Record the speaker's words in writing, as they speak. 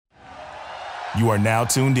You are now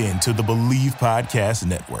tuned in to the Believe Podcast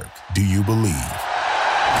Network. Do you believe?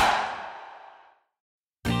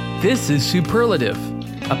 This is Superlative,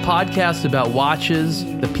 a podcast about watches,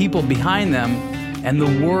 the people behind them, and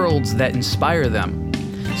the worlds that inspire them.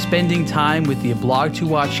 Spending time with the Blog to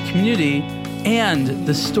Watch community and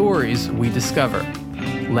the stories we discover.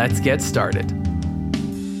 Let's get started.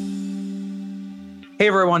 Hey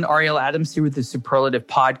everyone, Ariel Adams here with the Superlative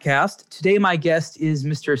Podcast. Today my guest is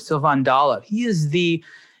Mr. Sylvain Dalla. He is the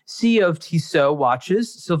CEO of Tissot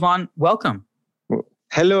Watches. Sylvain, welcome.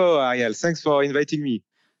 Hello, Ariel. Thanks for inviting me.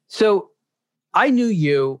 So I knew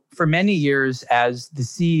you for many years as the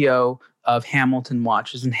CEO of Hamilton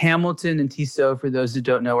Watches. And Hamilton and Tissot, for those who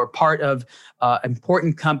don't know, are part of an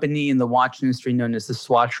important company in the watch industry known as the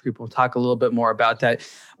Swatch Group. We'll talk a little bit more about that.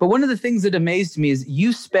 But one of the things that amazed me is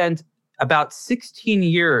you spent about 16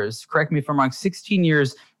 years, correct me if I'm wrong, 16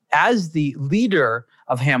 years as the leader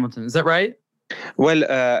of Hamilton. Is that right? Well,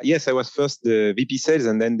 yes, I was first the VP sales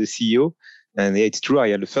and then the CEO. And yeah, it's true,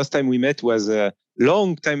 Ariel. The first time we met was a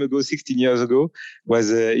long time ago, 16 years ago,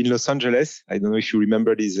 was in Los Angeles. I don't know if you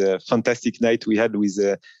remember this fantastic night we had with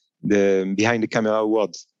the Behind the Camera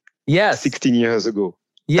Awards. Yes. 16 years ago.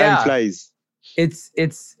 Yeah. Time flies.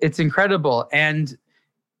 It's incredible. And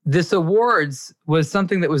this awards was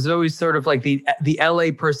something that was always sort of like the LA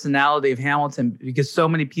personality of Hamilton, because so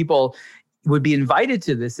many people would be invited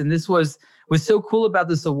to this. And this was so cool about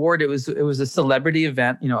this award. It was a celebrity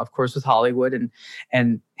event, you know, of course, with Hollywood,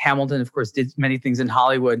 and Hamilton, of course, did many things in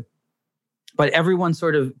Hollywood. But everyone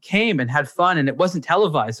sort of came and had fun, and it wasn't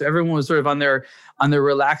televised. So everyone was sort of on their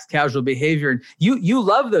relaxed, casual behavior. And you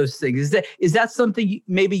love those things. Is that something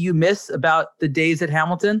maybe you miss about the days at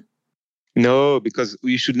Hamilton? No, because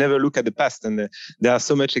we should never look at the past. And there are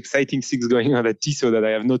so much exciting things going on at Tissot that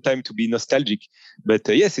I have no time to be nostalgic. But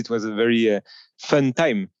yes, it was a very fun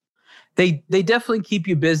time. They definitely keep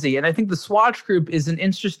you busy. And I think the Swatch Group is an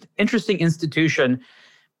interesting institution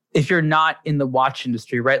if you're not in the watch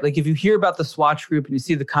industry, right? Like if you hear about the Swatch Group and you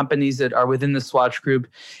see the companies that are within the Swatch Group,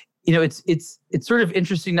 you know, it's sort of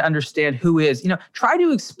interesting to understand who is. You know, try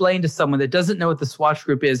to explain to someone that doesn't know what the Swatch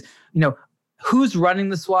Group is, you know, who's running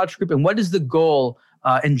the Swatch Group and what is the goal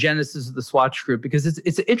and genesis of the Swatch Group? Because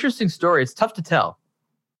it's an interesting story. It's tough to tell.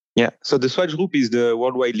 Yeah, so the Swatch Group is the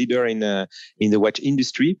worldwide leader in the watch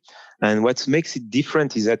industry, and what makes it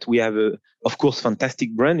different is that we have of course,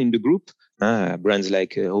 fantastic brand in the group. Brands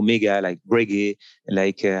like Omega, like Breguet,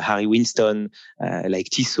 like Harry Winston, like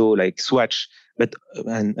Tissot, like Swatch, but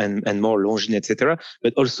and more Longines, etc.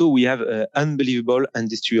 But also we have an unbelievable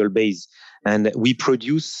industrial base, and we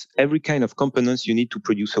produce every kind of components you need to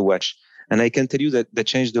produce a watch. And I can tell you that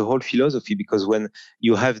changed the whole philosophy, because when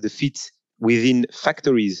you have the fit within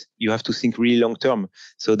factories, you have to think really long term.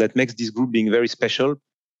 So that makes this group being very special,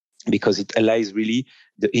 because it allies really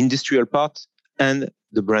the industrial part and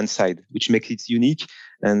the brand side, which makes it unique.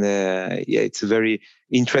 And it's a very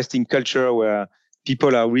interesting culture where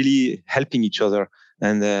people are really helping each other.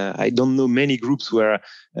 And I don't know many groups where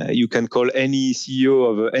you can call any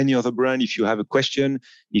CEO of any other brand if you have a question,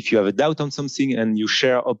 if you have a doubt on something, and you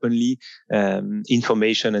share openly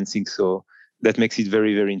information and things. So that makes it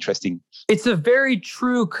very, very interesting. It's a very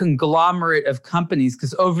true conglomerate of companies,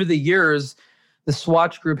 because over the years, the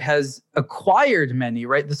Swatch Group has acquired many,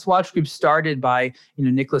 right? The Swatch Group started by, you know,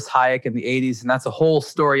 Nicholas Hayek in the 80s, and that's a whole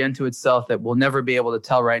story unto itself that we'll never be able to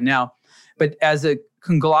tell right now. But as a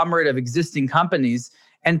conglomerate of existing companies,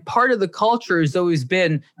 and part of the culture has always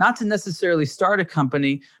been not to necessarily start a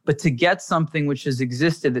company, but to get something which has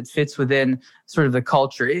existed that fits within sort of the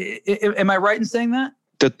culture. Am I right in saying that?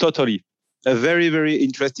 Totally. A very, very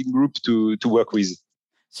interesting group to work with.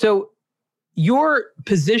 So your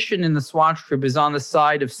position in the Swatch Group is on the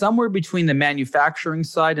side of somewhere between the manufacturing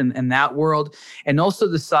side and that world, and also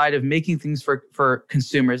the side of making things for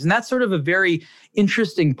consumers. And that's sort of a very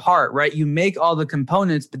interesting part, right? You make all the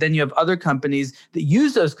components, but then you have other companies that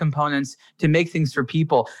use those components to make things for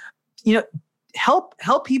people. You know,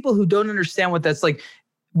 help people who don't understand what that's like,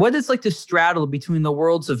 what it's like to straddle between the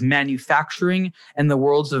worlds of manufacturing and the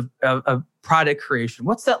worlds of product creation.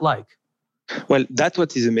 What's that like? Well, that's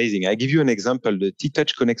what is amazing. I give you an example. The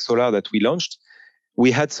T-Touch Connect Solar that we launched,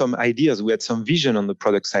 we had some ideas. We had some vision on the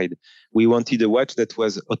product side. We wanted a watch that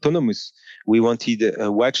was autonomous. We wanted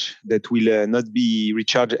a watch that will not be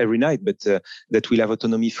recharged every night, but that will have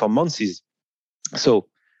autonomy for months. So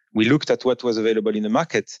we looked at what was available in the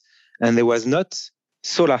market, and there was not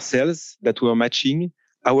solar cells that were matching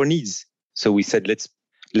our needs. So we said,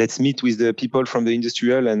 let's meet with the people from the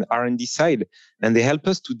industrial and R&D side, and they help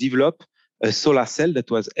us to develop a solar cell that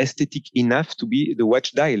was aesthetic enough to be the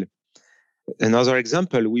watch dial. Another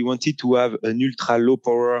example, we wanted to have an ultra low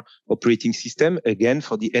power operating system, again,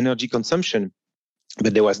 for the energy consumption,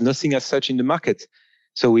 but there was nothing as such in the market.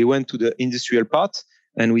 So we went to the industrial part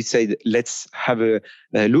and we said, let's have a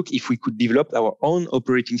look if we could develop our own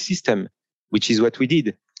operating system, which is what we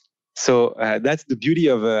did. So that's the beauty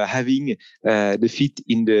of having the feet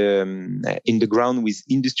in the ground with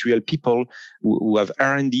industrial people who have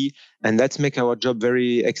R&D, and that's make our job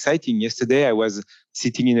very exciting. Yesterday, I was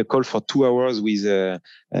sitting in a call for 2 hours with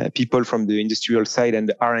people from the industrial side and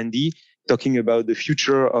the R&D, talking about the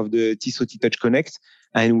future of the Tissot T-Touch Connect,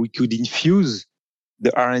 and we could infuse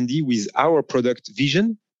the R&D with our product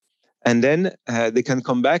vision, and then they can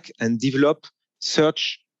come back and develop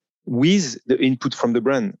search with the input from the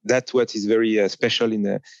brand. That's what is very special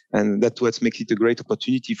and that's what makes it a great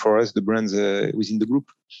opportunity for us, the brands within the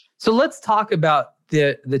group. So let's talk about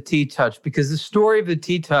the T-Touch, because the story of the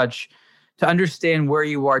T-Touch, to understand where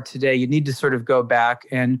you are today, you need to sort of go back.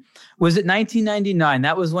 And was it 1999?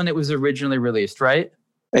 That was when it was originally released, right?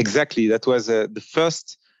 Exactly. That was the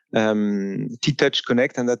first T-Touch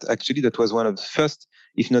Connect, and that was one of the first,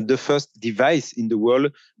 if not the first device in the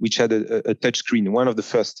world which had a touch screen, one of the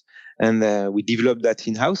first. And we developed that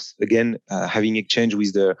in-house, again, having exchange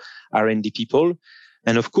with the R&D people.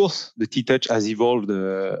 And of course, the T-Touch has evolved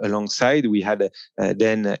alongside. We had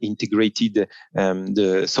then integrated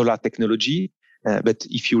the solar technology. But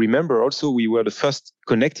if you remember also, we were the first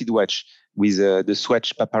connected watch with the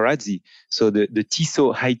Swatch Paparazzi. So the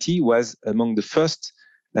Tissot High-T was among the first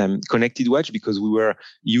connected watch, because we were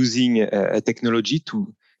using a technology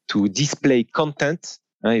to display content.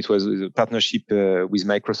 It was a partnership with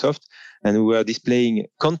Microsoft, and we were displaying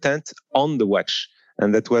content on the watch.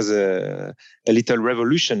 And that was a little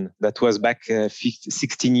revolution. That was back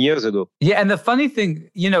 16 years ago. Yeah, and the funny thing,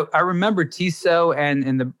 I remember Tissot and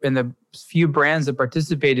in the few brands that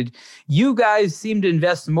participated, you guys seemed to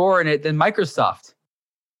invest more in it than Microsoft.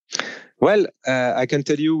 Well, I can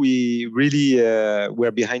tell you we really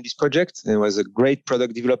were behind this project. It was a great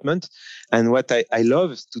product development. And what I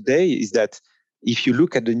love today is that if you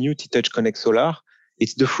look at the new T-Touch Connect Solar,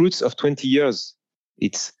 it's the fruits of 20 years.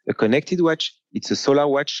 It's a connected watch. It's a solar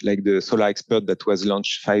watch, like the Solar Expert that was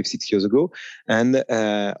launched 5-6 years ago. And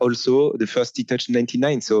also the first T-Touch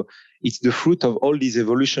 99. So it's the fruit of all this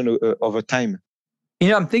evolution over time.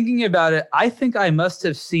 I'm thinking about it. I think I must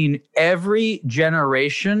have seen every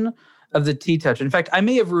generation of the T-Touch. In fact, I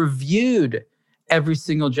may have reviewed every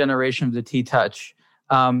single generation of the T-Touch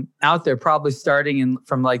out there, probably starting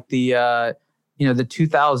from like the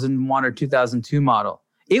 2001 or 2002 model.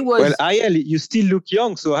 It was. Well, Ariel, you still look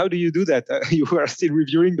young. So how do you do that? You were still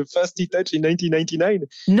reviewing the first T-Touch in 1999.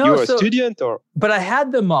 No, you were a student, or? But I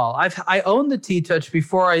had them all. I owned the T-Touch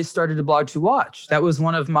before I started to blog to watch. That was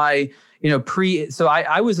one of my So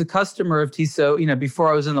I was a customer of Tissot before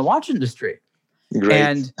I was in the watch industry. Great.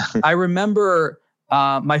 And I remember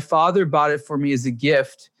my father bought it for me as a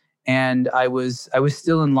gift, and I was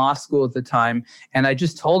still in law school at the time, and I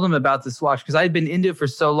just told him about this watch because I had been into it for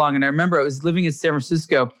so long. And I remember I was living in San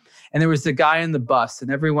Francisco, and there was a guy on the bus,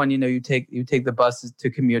 and everyone, you take the bus to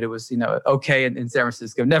commute. It was okay in San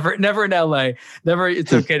Francisco, never in LA. Never,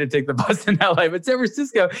 it's okay to take the bus in LA, but San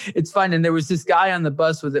Francisco, it's fine. And there was this guy on the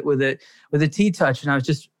bus with a T-Touch, and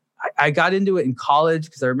I got into it in college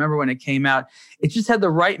because I remember when it came out. It just had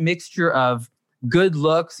the right mixture of good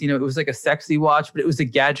looks. It was like a sexy watch, but it was a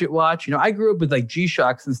gadget watch. I grew up with like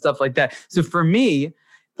G-Shocks and stuff like that. So for me,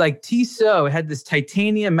 like Tissot had this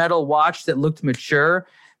titanium metal watch that looked mature.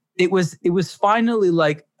 It was finally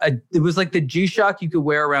like the G-Shock you could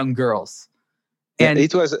wear around girls. And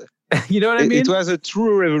it was, you know what I mean? It was a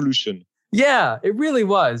true revolution. Yeah, it really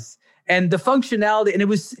was. And the functionality, and it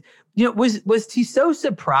was, was Tissot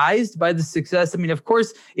surprised by the success? I mean, of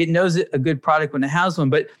course, it knows a good product when it has one,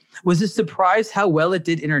 but was it surprised how well it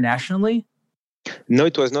did internationally? No,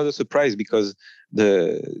 it was not a surprise because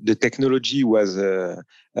the technology was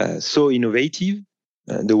so innovative.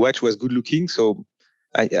 The watch was good looking. So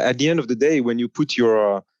at the end of the day, when you put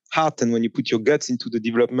your heart and when you put your guts into the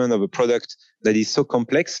development of a product that is so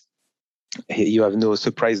complex, you have no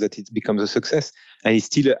surprise that it becomes a success. And it's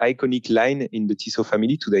still an iconic line in the Tissot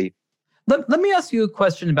family today. Let me ask you a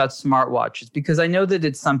question about smartwatches, because I know that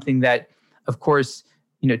it's something that, of course,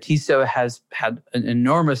 Tissot has had an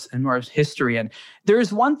enormous history. And there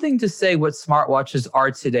is one thing to say what smartwatches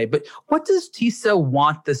are today, but what does Tissot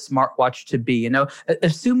want the smartwatch to be?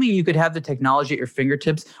 Assuming you could have the technology at your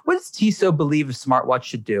fingertips, what does Tissot believe a smartwatch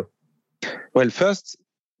should do? Well, first,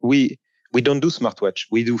 we don't do smartwatch.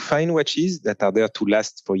 We do fine watches that are there to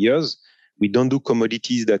last for years. We don't do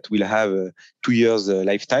commodities that will have 2 years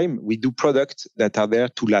lifetime. We do products that are there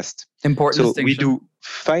to last. Important So distinction. we do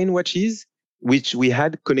fine watches, which we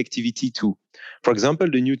had connectivity to. For example,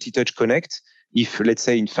 the new T-Touch Connect, if let's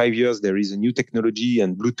say in 5 years there is a new technology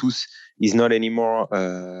and Bluetooth is not anymore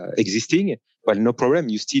existing, well, no problem.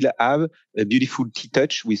 You still have a beautiful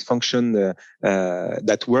T-Touch with function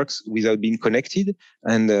that works without being connected,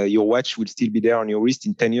 and your watch will still be there on your wrist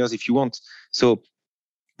in 10 years if you want. So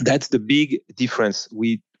that's the big difference.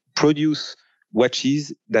 We produce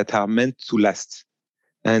watches that are meant to last,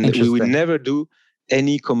 and we will never do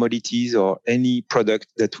any commodities or any product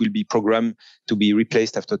that will be programmed to be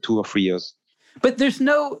replaced after 2 or 3 years. But there's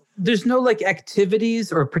no like activities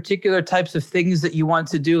or particular types of things that you want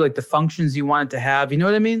to do, like the functions you want it to have. You know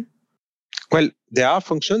what I mean? Well, there are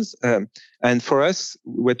functions. And for us,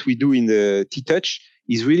 what we do in the T-Touch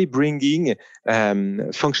is really bringing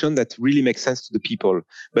function that really makes sense to the people,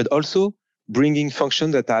 but also bringing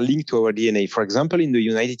functions that are linked to our DNA. For example, in the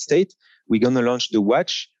United States, we're going to launch the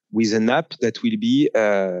watch with an app that will be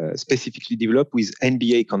specifically developed with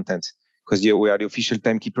NBA content, because we are the official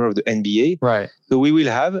timekeeper of the NBA. Right. So we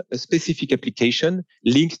will have a specific application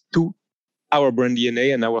linked to our brand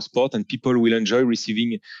DNA and our sport, and people will enjoy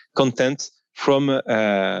receiving content from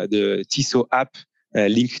the Tissot app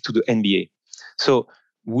linked to the NBA. So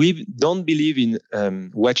we don't believe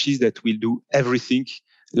in watches that will do everything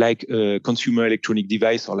like a consumer electronic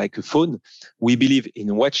device or like a phone. We believe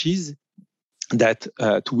in watches that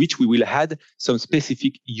to which we will add some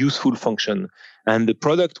specific useful function. And the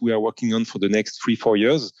product we are working on for the next 3-4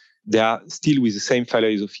 years, they are still with the same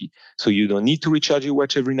philosophy. So you don't need to recharge your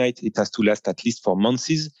watch every night. It has to last at least for months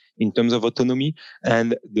in terms of autonomy.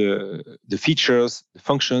 And the features, the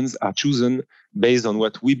functions are chosen based on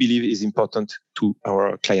what we believe is important to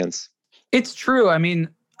our clients. It's true. I mean,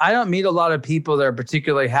 I don't meet a lot of people that are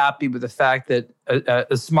particularly happy with the fact that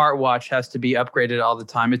a smartwatch has to be upgraded all the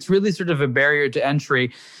time. It's really sort of a barrier to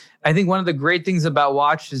entry. I think one of the great things about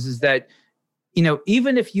watches is that, you know,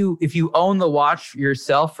 even if you own the watch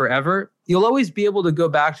yourself forever, you'll always be able to go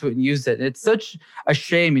back to it and use it. And it's such a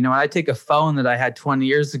shame, you know, when I take a phone that I had 20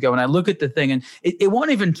 years ago and I look at the thing and it won't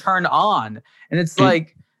even turn on. And it's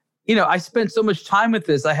like, you know, I spent so much time with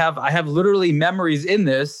this. I have literally memories in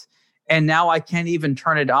this. And now I can't even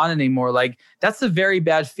turn it on anymore. Like, that's a very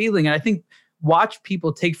bad feeling. And I think watch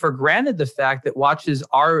people take for granted the fact that watches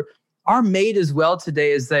are made as well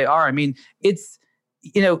today as they are. I mean, it's,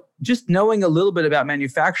 you know, just knowing a little bit about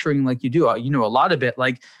manufacturing like you do, you know, a lot of it,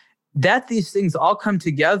 like that these things all come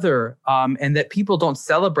together and that people don't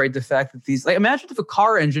celebrate the fact that these, like, imagine if a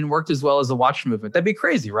car engine worked as well as a watch movement. That'd be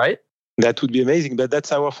crazy, right? That would be amazing. But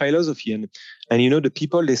that's our philosophy. And you know, the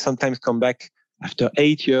people, they sometimes come back after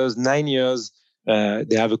 8 years, 9 years,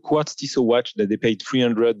 they have a quartz Tissot watch that they paid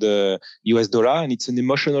 $300 US, and it's an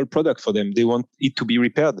emotional product for them. They want it to be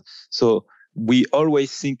repaired. So we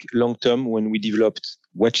always think long-term when we developed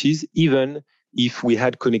watches, even if we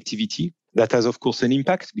had connectivity. That has, of course, an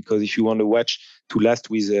impact, because if you want a watch to last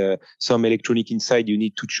with some electronic inside, you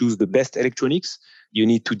need to choose the best electronics. You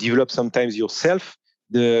need to develop sometimes yourself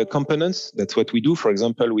the components. That's what we do, for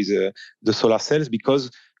example, with the solar cells, because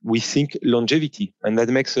we think longevity, and that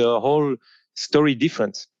makes a whole story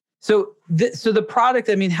different. So the product,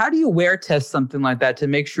 I mean, how do you wear test something like that to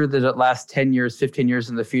make sure that it lasts 10 years, 15 years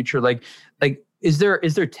in the future? Like, is there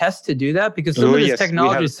tests to do that? Because some of this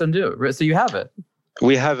technology is some do, right? So you have it.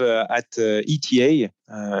 We have at ETA,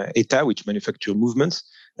 ETA, which manufacture movements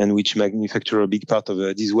and which manufacture a big part of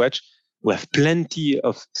this watch. We have plenty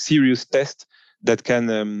of serious tests that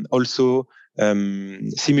can also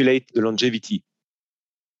simulate the longevity.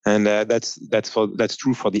 And that's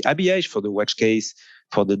true for the habillage, for the watch case,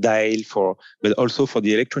 for the dial, but also for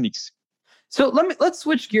the electronics. So let's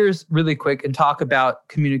switch gears really quick and talk about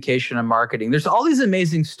communication and marketing. There's all these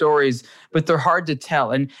amazing stories, but they're hard to tell.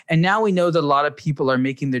 And now we know that a lot of people are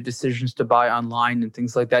making their decisions to buy online and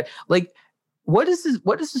things like that. Like, what is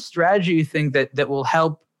the strategy you think that will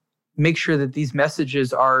help make sure that these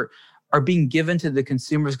messages are being given to the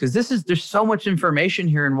consumers? Because there's so much information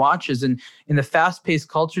here in watches, and in the fast-paced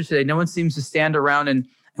culture today, no one seems to stand around and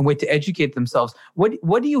wait to educate themselves.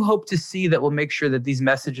 What do you hope to see that will make sure that these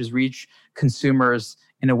messages reach consumers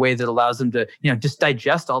in a way that allows them to, you know, just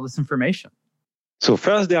digest all this information? So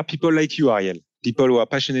first, there are people like you, Ariel, people who are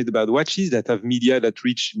passionate about watches, that have media that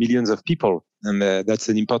reach millions of people. And that's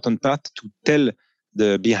an important part, to tell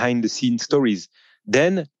the behind-the-scenes stories.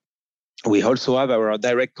 Then we also have our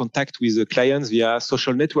direct contact with the clients via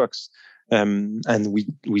social networks. And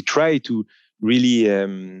we try to really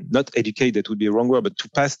not educate, that would be a wrong word, but to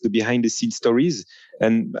pass the behind the scenes stories.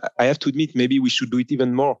 And I have to admit, maybe we should do it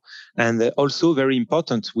even more. And also very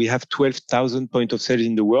important, we have 12,000 point of sales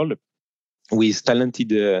in the world with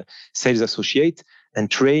talented sales associate, and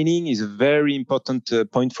training is a very important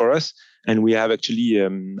point for us. And we have actually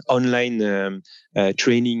online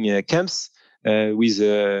training camps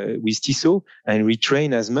with Tissot, and we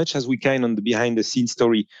train as much as we can on the behind the scenes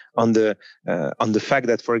story, on the fact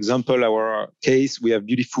that, for example, our case, we have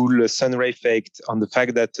beautiful sun ray effect, on the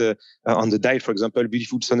fact that on the dial, for example,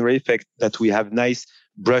 beautiful sun ray effect, that we have nice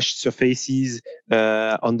brushed surfaces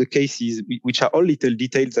on the cases, which are all little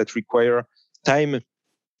details that require time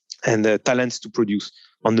and talents to produce.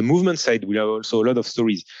 On the movement side, we have also a lot of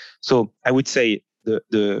stories. So I would say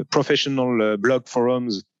the professional blog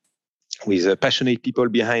forums with passionate people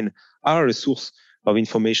behind are a source of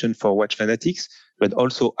information for watch fanatics, but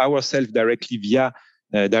also ourselves directly via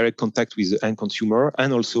direct contact with the end consumer,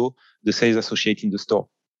 and also the sales associate in the store.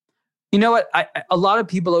 You know what? A lot of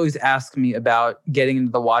people always ask me about getting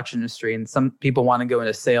into the watch industry, and some people want to go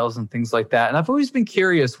into sales and things like that. And I've always been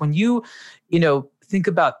curious, when you think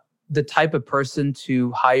about the type of person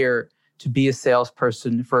to hire to be a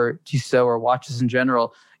salesperson for Tissot or watches in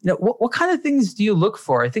general, what kind of things do you look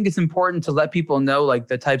for? I think it's important to let people know like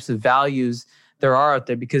the types of values there are out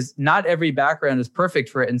there, because not every background is perfect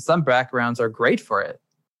for it, and some backgrounds are great for it.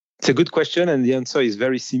 It's a good question, and the answer is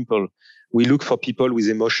very simple. We look for people with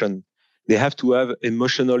emotion. They have to have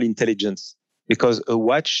emotional intelligence, because a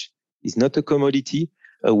watch is not a commodity.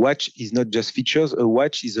 A watch is not just features. A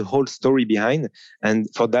watch is a whole story behind. And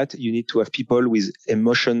for that, you need to have people with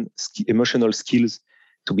emotional skills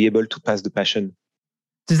to be able to pass the passion.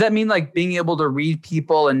 Does that mean like being able to read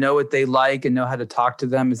people and know what they like and know how to talk to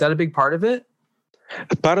them? Is that a big part of it?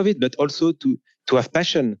 A part of it, but also to have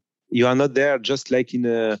passion. You are not there just like in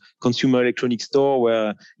a consumer electronics store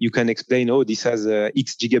where you can explain, oh, this has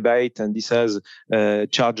X gigabyte and this has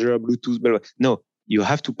charger, Bluetooth, blah, blah. No, you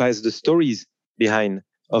have to pass the stories behind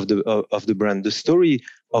of the brand, the story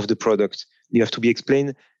of the product. You have to be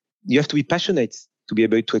explained. You have to be passionate to be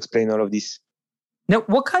able to explain all of this. Now,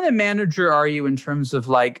 what kind of manager are you in terms of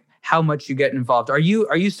like how much you get involved? Are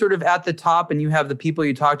you sort of at the top and you have the people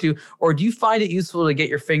you talk to, or do you find it useful to get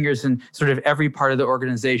your fingers in sort of every part of the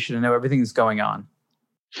organization and know everything that's going on?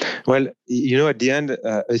 Well, at the end,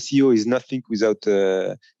 a CEO is nothing without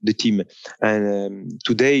the team. And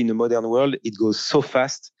today in the modern world, it goes so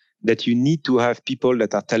fast that you need to have people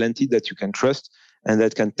that are talented, that you can trust, and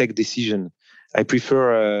that can take decision. I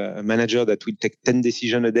prefer a manager that will take 10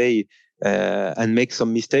 decisions a day and make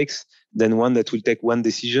some mistakes than one that will take one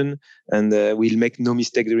decision and will make no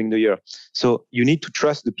mistake during the year. So you need to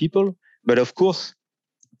trust the people. But of course,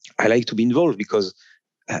 I like to be involved because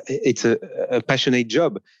it's a passionate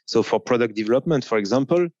job. So for product development, for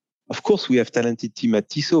example, of course, we have talented team at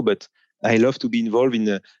Tissot, but I love to be involved in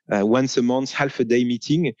a once a month, half a day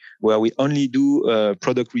meeting where we only do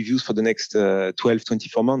product reviews for the next 12,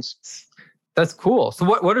 24 months. That's cool. So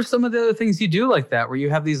what are some of the other things you do like that, where you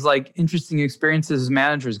have these like interesting experiences as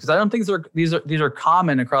managers? Because I don't think these are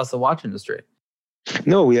common across the watch industry.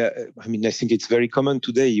 No, I think it's very common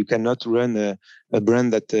today. You cannot run a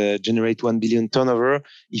brand that generates 1 billion turnover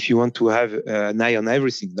if you want to have an eye on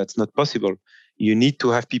everything. That's not possible. You need to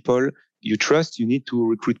have people you trust. You need to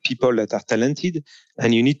recruit people that are talented,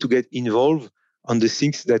 and you need to get involved on the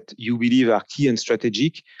things that you believe are key and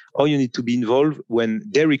strategic, or you need to be involved when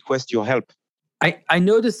they request your help. I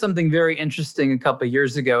noticed something very interesting a couple of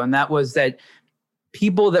years ago, and that was that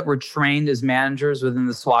people that were trained as managers within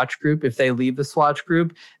the Swatch Group, if they leave the Swatch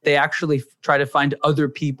Group, they actually try to find other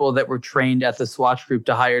people that were trained at the Swatch Group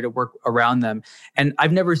to hire to work around them. And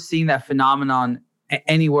I've never seen that phenomenon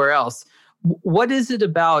anywhere else. What is it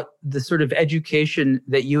about the sort of education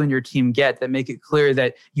that you and your team get that make it clear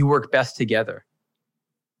that you work best together?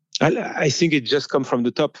 I think it just comes from the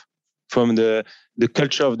top, from the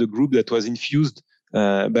culture of the group that was infused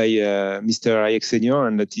by Mr. Hayek Senior,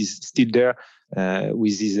 and that is still there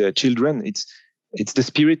with his children. It's the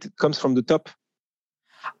spirit that comes from the top.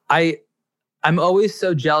 I'm always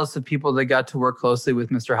so jealous of people that got to work closely with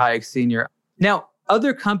Mr. Hayek Senior. Now,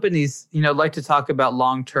 other companies, like to talk about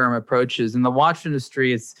long-term approaches. In the watch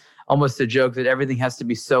industry, it's almost a joke that everything has to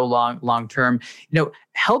be so long-term.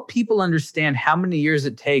 Help people understand how many years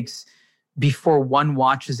it takes before one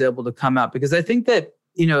watch is able to come out. Because I think that,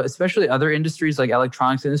 especially other industries like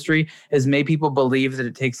electronics industry has made people believe that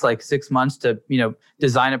it takes like 6 months to,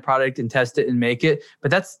 design a product and test it and make it.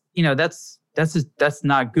 But that's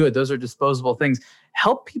not good. Those are disposable things.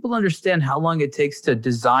 Help people understand how long it takes to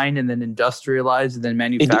design and then industrialize and then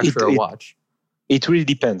manufacture a watch. It really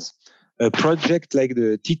depends. a project like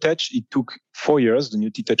the T-Touch, it took 4 years, the new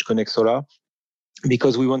T-Touch Connect Solar,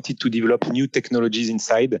 because we wanted to develop new technologies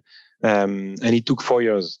inside, and it took 4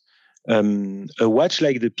 years. A watch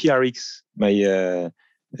like the PRX, my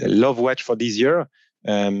love watch for this year,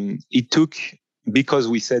 it took, because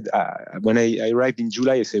we said, when I arrived in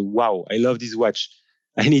July, I said, wow, I love this watch.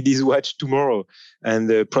 I need this watch tomorrow. And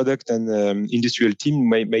the product and industrial team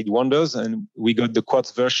made wonders, and we got the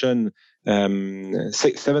quartz version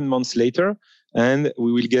 7 months later, and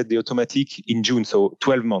we will get the automatic in June, so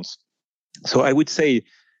 12 months. So I would say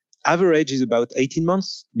average is about 18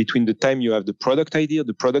 months between the time you have the product idea,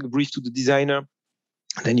 the product brief to the designer,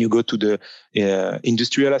 then you go to the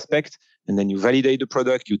industrial aspect, and then you validate the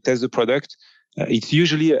product, you test the product. It's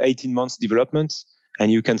usually 18 months development,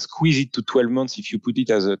 and you can squeeze it to 12 months if you put it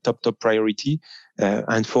as a top priority.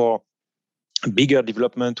 And for bigger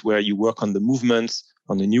development where you work on the movements,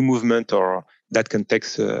 on the new movement, or that can take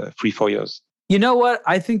 3-4 years. You know what?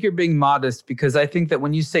 I think you're being modest, because I think that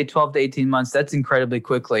when you say 12 to 18 months, that's incredibly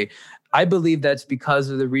quickly. I believe that's because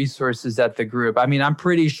of the resources at the group. I mean, I'm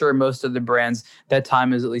pretty sure most of the brands, that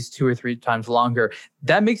time is at least 2 or 3 times longer.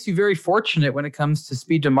 That makes you very fortunate when it comes to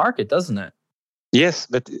speed to market, doesn't it? Yes,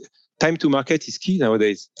 but time to market is key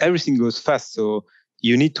nowadays. Everything goes fast, so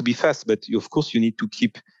you need to be fast, but of course you need to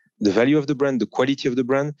keep the value of the brand, the quality of the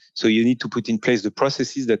brand. So you need to put in place the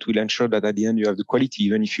processes that will ensure that at the end you have the quality,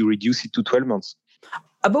 even if you reduce it to 12 months.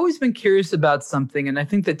 I've always been curious about something, and I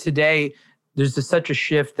think that today there's such a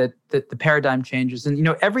shift that the paradigm changes. And,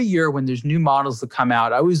 every year when there's new models that come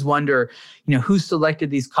out, I always wonder, who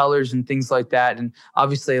selected these colors and things like that. And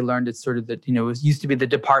obviously I learned it's sort of that, it used to be the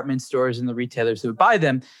department stores and the retailers that would buy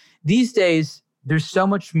them. These days, there's so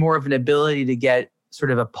much more of an ability to get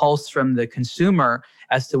sort of a pulse from the consumer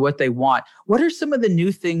as to what they want. What are some of the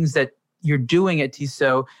new things that you're doing at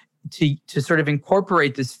Tissot to sort of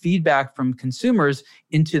incorporate this feedback from consumers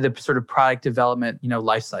into the sort of product development,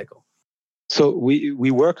 life cycle? So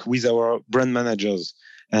we work with our brand managers,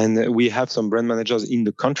 and we have some brand managers in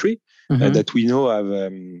the country that we know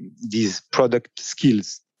have these product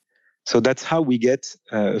skills. So that's how we get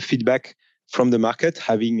feedback from the market,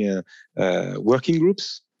 having working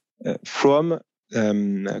groups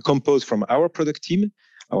composed from our product team,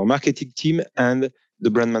 our marketing team, and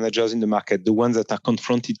the brand managers in the market, the ones that are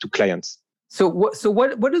confronted to clients. So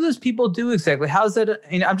what do those people do exactly? How's that?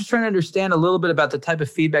 I'm just trying to understand a little bit about the type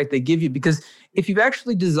of feedback they give you, because if you've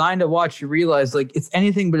actually designed a watch, you realize it's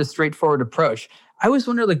anything but a straightforward approach. I always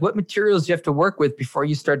wonder what materials you have to work with before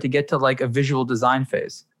you start to get to a visual design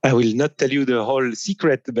phase. I will not tell you the whole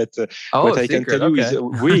secret, but what I can tell you is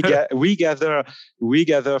we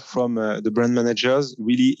gather from the brand managers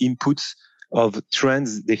really inputs of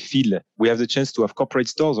trends they feel. We have the chance to have corporate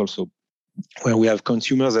stores also, where we have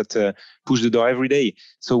consumers that push the door every day.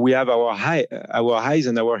 So we have our eyes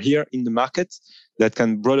and our ear in the market that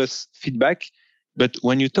can bring us feedback. But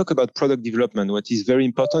when you talk about product development, what is very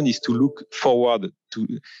important is to look forward,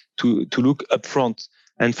 to look up front.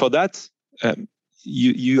 And for that,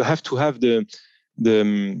 you have to have the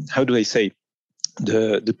how do I say,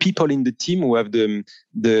 the people in the team who have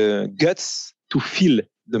the guts to feel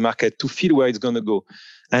the market, to feel where it's going to go.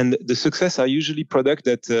 And the success are usually products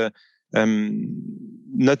that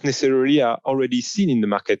not necessarily are already seen in the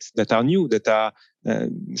market, that are new, that are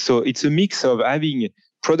so it's a mix of having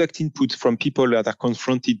product input from people that are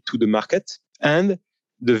confronted to the market and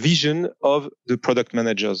the vision of the product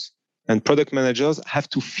managers. And product managers have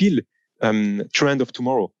to feel trend of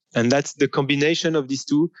tomorrow, and that's the combination of these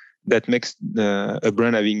two that makes a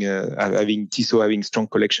brand having Tissot having strong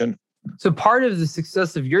collection. So part of the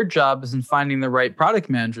success of your job is in finding the right product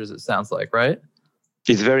managers, it sounds like, right?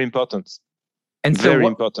 It's very important. And so very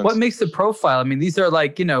important. What makes the profile? I mean, these are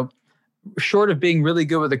short of being really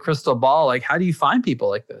good with a crystal ball, how do you find people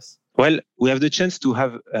like this? Well, we have the chance to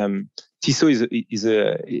have Tissot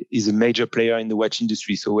is a major player in the watch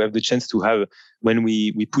industry. So we have the chance to have, when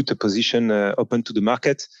we put a position open to the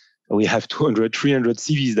market, we have 200, 300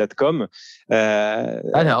 CVs that come.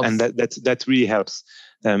 That helps. And that really helps.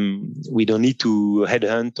 We don't need to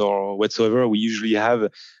headhunt or whatsoever. We usually have,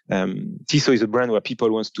 Tissot is a brand where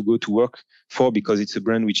people want to go to work for, because it's a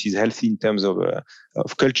brand which is healthy in terms of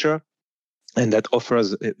culture, and that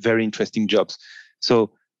offers very interesting jobs.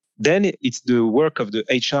 So then it's the work of the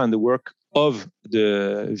HR and the work of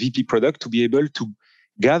the VP product to be able to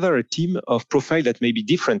gather a team of profile that may be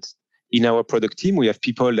different. In our product team, we have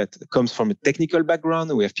people that comes from a technical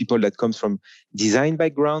background. We have people that comes from design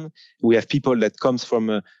background. We have people that comes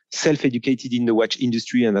from self-educated in the watch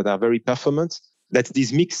industry and that are very performant. That's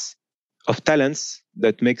this mix of talents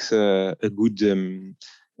that makes a good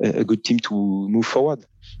team to move forward.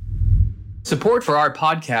 Support for our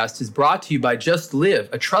podcast is brought to you by Just Live,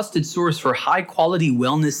 a trusted source for high-quality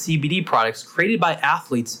wellness CBD products created by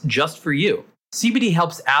athletes just for you. CBD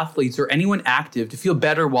helps athletes or anyone active to feel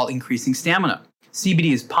better while increasing stamina.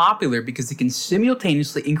 CBD is popular because it can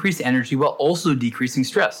simultaneously increase energy while also decreasing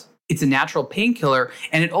stress. It's a natural painkiller,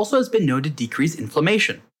 and it also has been known to decrease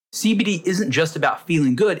inflammation. CBD isn't just about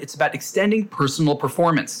feeling good, it's about extending personal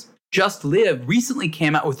performance. Just Live recently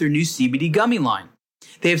came out with their new CBD gummy line.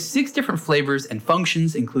 They have 6 different flavors and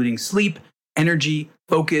functions, including sleep, energy,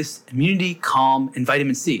 focus, immunity, calm, and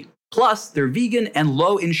vitamin C. Plus, they're vegan and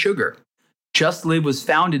low in sugar. Just Live was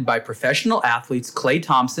founded by professional athletes Clay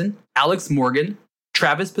Thompson, Alex Morgan,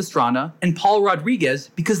 Travis Pastrana, and Paul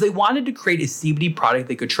Rodriguez because they wanted to create a CBD product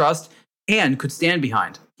they could trust and could stand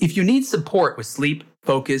behind. If you need support with sleep,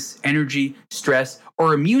 focus, energy, stress,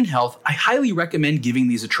 or immune health, I highly recommend giving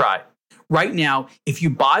these a try. Right now, if you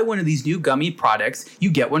buy one of these new gummy products, you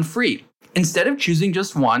get one free. Instead of choosing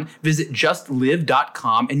just one, visit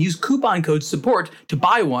justlive.com and use coupon code SUPPORT to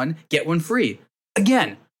buy one, get one free.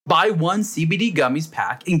 Again, buy one CBD gummies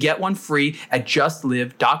pack and get one free at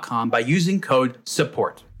justlive.com by using code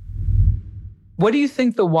SUPPORT. What do you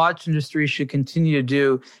think the watch industry should continue to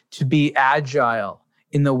do to be agile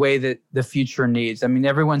in the way that the future needs? I mean,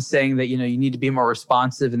 everyone's saying that, you need to be more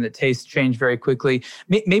responsive and that tastes change very quickly.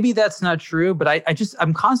 Maybe that's not true, but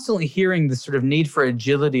I'm constantly hearing this sort of need for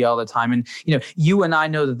agility all the time. And, you and I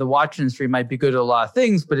know that the watch industry might be good at a lot of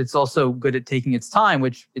things, but it's also good at taking its time,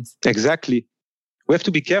 which it's... Exactly. We have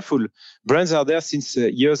to be careful. Brands are there since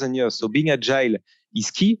years and years. So being agile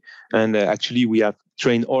is key. And actually, we have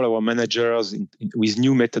trained all our managers with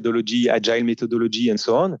new methodology, agile methodology, and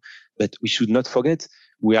so on. But we should not forget,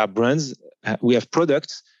 we are brands, we have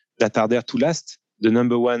products that are there to last. The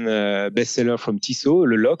number one bestseller from Tissot,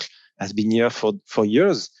 Le Locle, has been here for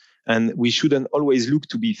years. And we shouldn't always look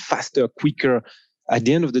to be faster, quicker. At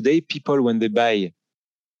the end of the day, people, when they buy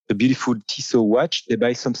a beautiful Tissot watch, they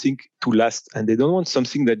buy something to last. And they don't want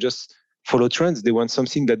something that just follow trends. They want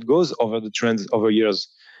something that goes over the trends over years.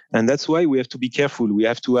 And that's why we have to be careful. We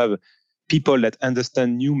have to have people that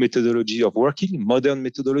understand new methodology of working, modern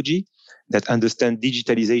methodology, that understand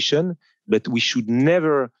digitalization, but we should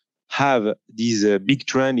never have this big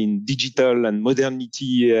trend in digital and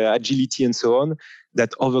modernity, agility, and so on,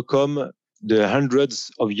 that overcome the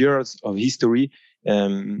hundreds of years of history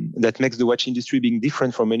that makes the watch industry being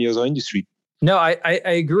different from any other industry. No, I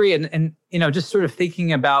agree. And just sort of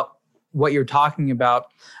thinking about what you're talking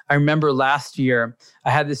about, I remember last year,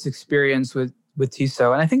 I had this experience with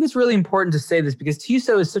Tissot. And I think it's really important to say this because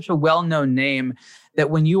Tissot is such a well-known name that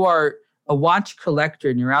when you are a watch collector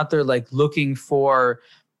and you're out there like looking for,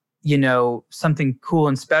 something cool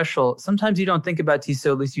and special, sometimes you don't think about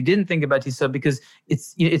Tissot, at least you didn't think about Tissot because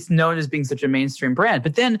it's known as being such a mainstream brand.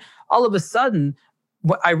 But then all of a sudden,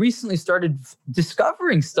 I recently started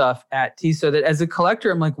discovering stuff at Tissot that as a collector,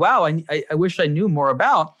 I'm like, wow, I wish I knew more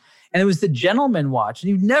about. And it was the Gentleman watch. And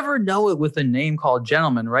you never know it with a name called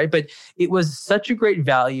Gentleman, right? But it was such a great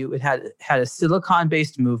value. It had a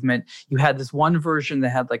silicone-based movement. You had this one version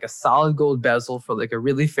that had like a solid gold bezel for like a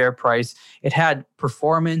really fair price. It had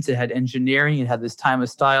performance. It had engineering. It had this time of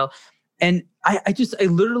style. And I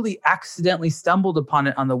literally accidentally stumbled upon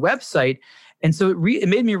it on the website. And so it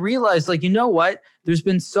made me realize, like, you know what? There's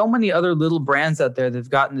been so many other little brands out there that have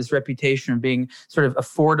gotten this reputation of being sort of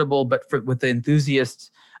affordable, but with the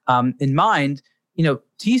enthusiasts in mind.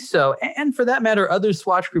 Tissot, and for that matter, other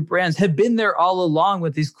Swatch Group brands have been there all along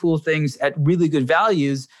with these cool things at really good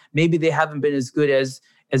values. Maybe they haven't been as good as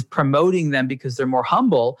promoting them because they're more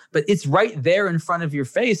humble, but it's right there in front of your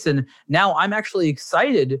face. And now I'm actually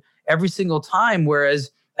excited every single time.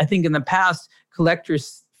 Whereas I think in the past,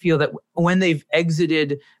 collectors feel that when they've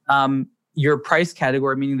exited your price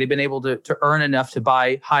category, meaning they've been able to earn enough to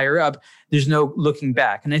buy higher up, there's no looking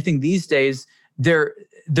back. And I think these days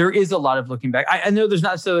there is a lot of looking back. I know there's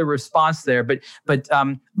not necessarily a response there, but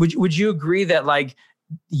would you agree that like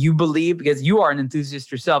you believe, because you are an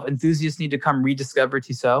enthusiast yourself, enthusiasts need to come rediscover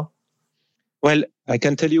Tissot? Well, I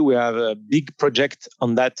can tell you we have a big project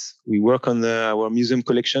on that. We work on our museum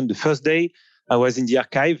collection. The first day I was in the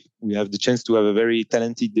archive. We have the chance to have a very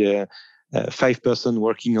talented 5-person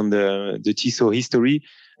working on the Tissot history.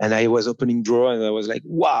 And I was opening drawer and I was like,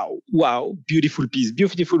 wow, beautiful piece,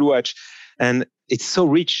 beautiful watch. And it's so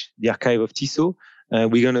rich, the archive of Tissot.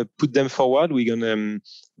 We're going to put them forward. We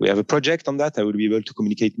have a project on that. I will be able to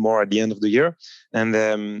communicate more at the end of the year. And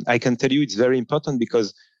I can tell you it's very important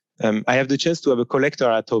because I have the chance to have a collector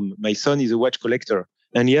at home. My son is a watch collector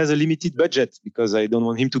and he has a limited budget because I don't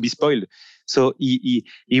want him to be spoiled. So he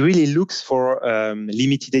really looks for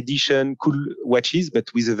limited edition, cool watches,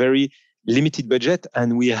 but with a very limited budget,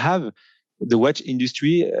 and we have the watch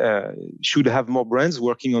industry should have more brands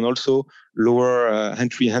working on also lower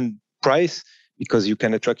entry hand price, because you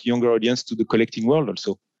can attract younger audience to the collecting world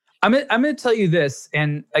also. I'm going to tell you this,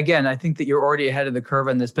 and again, I think that you're already ahead of the curve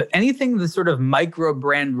on this, but anything the sort of micro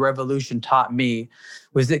brand revolution taught me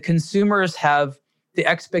was that consumers have the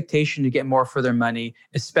expectation to get more for their money,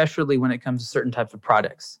 especially when it comes to certain types of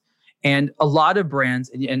products. And a lot of brands,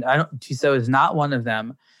 and Tissot is not one of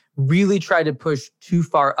them, really try to push too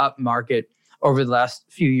far up market over the last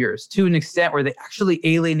few years to an extent where they actually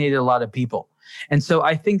alienated a lot of people. And so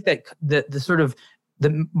I think that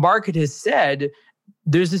the market has said,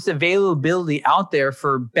 there's this availability out there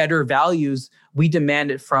for better values. We demand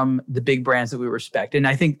it from the big brands that we respect. And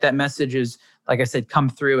I think that message is, like I said, come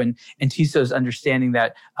through, and Tissot's understanding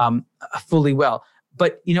that fully well.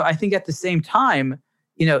 But, I think at the same time,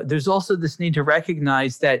 there's also this need to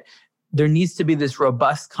recognize that there needs to be this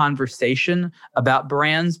robust conversation about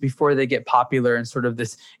brands before they get popular in sort of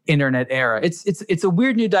this internet era. It's a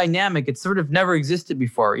weird new dynamic. It's sort of never existed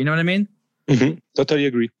before. You know what I mean? Mm-hmm. Totally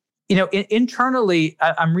agree. Internally,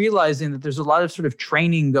 I'm realizing that there's a lot of sort of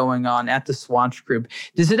training going on at the Swatch Group.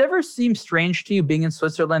 Does it ever seem strange to you, being in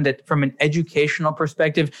Switzerland, that from an educational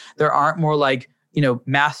perspective, there aren't more like,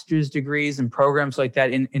 master's degrees and programs like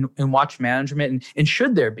that in watch management? And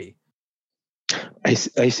should there be? I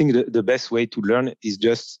think the best way to learn is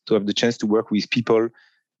just to have the chance to work with people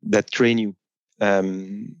that train you.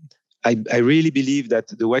 I really believe that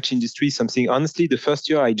the watch industry is something, honestly, the first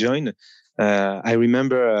year I joined, I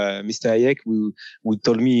remember Mr. Hayek, who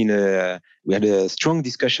told me we had a strong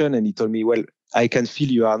discussion, and he told me, well, I can feel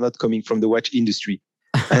you are not coming from the watch industry.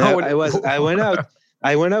 And I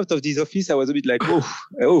went out of this office. I was a bit like,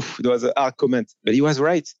 it was a hard comment, but he was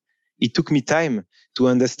right. It took me time to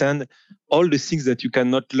understand all the things that you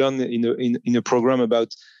cannot learn in a program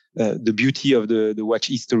about the beauty of the watch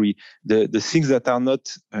history, the things that are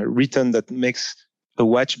not written, that makes a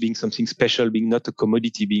watch being something special, being not a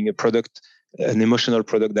commodity, being a product, an emotional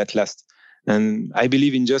product that lasts. And I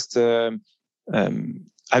believe in just having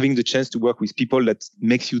the chance to work with people that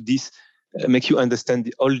makes you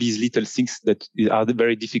understand all these little things that are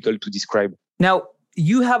very difficult to describe. Now,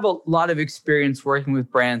 you have a lot of experience working with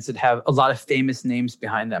brands that have a lot of famous names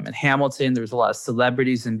behind them. In Hamilton, there's a lot of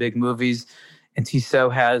celebrities and big movies, and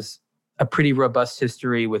Tissot has a pretty robust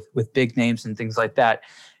history with big names and things like that.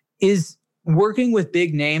 Is working with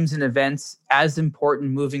big names and events as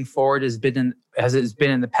important moving forward as it's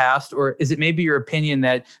been in the past, or is it maybe your opinion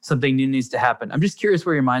that something new needs to happen? I'm just curious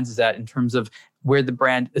where your mind is at in terms of where the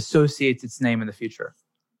brand associates its name in the future.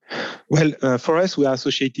 Well, for us, we are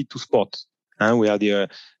associated to sport. We are the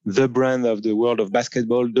brand of the world of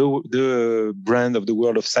basketball, the brand of the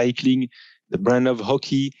world of cycling, the brand of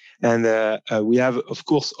hockey, and we have, of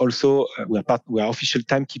course, also we are official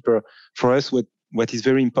timekeeper. For us, what is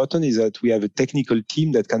very important is that we have a technical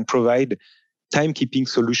team that can provide timekeeping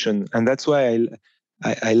solution, and that's why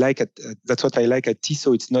I like it. That's what I like at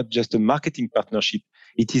Tissot. It's not just a marketing partnership;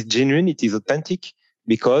 it is genuine, it is authentic,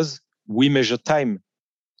 because we measure time.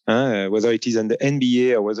 Whether it is in the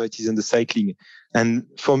NBA or whether it is in the cycling. And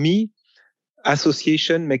for me,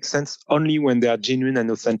 association makes sense only when they are genuine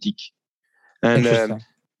and authentic. And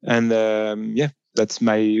that's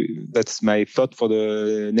my thought for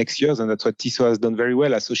the next years, and that's what Tissot has done very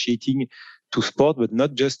well, associating to sport, but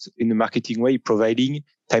not just in a marketing way, providing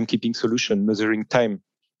timekeeping solution, measuring time.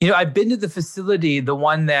 I've been to the facility, the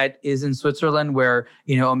one that is in Switzerland, where,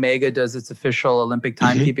 Omega does its official Olympic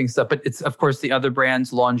timekeeping stuff. But it's, of course, the other brands,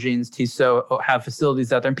 Longines, Tissot, have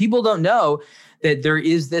facilities out there. And people don't know that there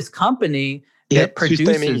is this company that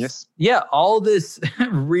produces timing, all this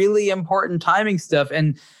really important timing stuff.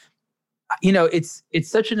 And, it's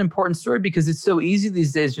such an important story because it's so easy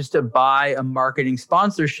these days just to buy a marketing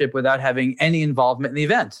sponsorship without having any involvement in the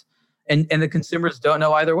event. And the consumers don't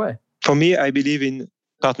know either way. For me, I believe in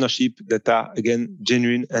partnership that are, again,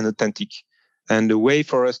 genuine and authentic. And the way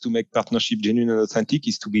for us to make partnership genuine and authentic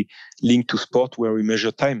is to be linked to sport, where we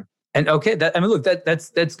measure time. And okay,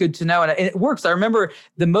 that's good to know. And it works. I remember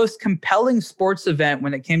the most compelling sports event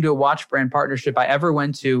when it came to a watch brand partnership I ever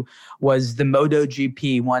went to was the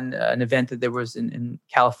MotoGP, an event that there was in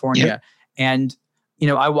California. Yeah. And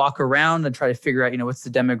I walk around and try to figure out, what's the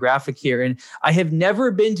demographic here. And I have never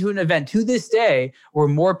been to an event to this day where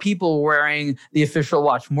more people were wearing the official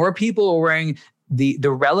watch, more people were wearing the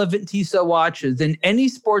relevant Tissot watches than any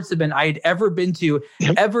sports event I had ever been to,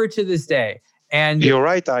 ever to this day. And you're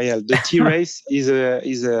right, Ariel. The T-Race is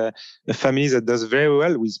a family that does very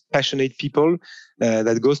well with passionate people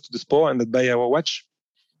that goes to the sport and that buy our watch.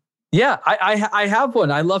 Yeah, I have one.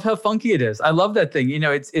 I love how funky it is. I love that thing.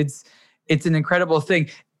 it's an incredible thing.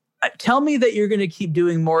 Tell me that you're going to keep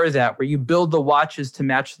doing more of that, where you build the watches to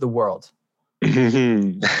match the world.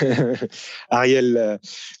 Ariel,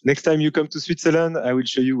 next time you come to Switzerland, I will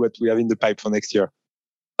show you what we have in the pipe for next year.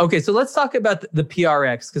 Okay, so let's talk about the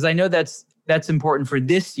PRX, because I know that's important for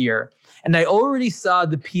this year. And I already saw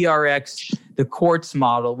the PRX, the quartz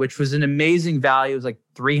model, which was an amazing value. It was like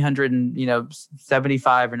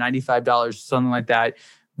 $375 or $95, something like that.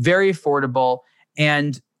 Very affordable.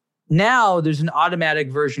 And now there's an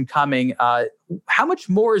automatic version coming. How much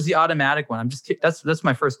more is the automatic one? That's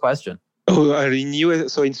my first question. Oh, in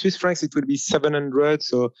US, so in Swiss francs, it will be 700.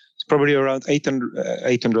 So it's probably around $800.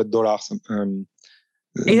 $800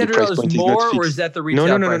 more, or is that the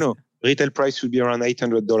retail price? No. Retail price should be around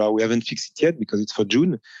 $800. We haven't fixed it yet because it's for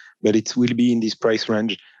June, but it will be in this price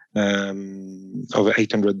range of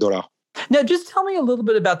 $800. Now, just tell me a little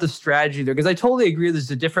bit about the strategy there, because I totally agree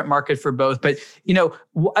there's a different market for both. But,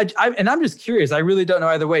 and I'm just curious. I really don't know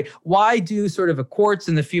either way. Why do sort of a quartz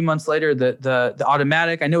and a few months later the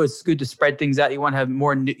automatic? I know it's good to spread things out. You want to have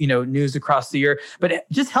more, news across the year. But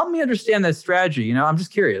just help me understand that strategy. I'm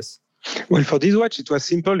just curious. Well, for this watch, it was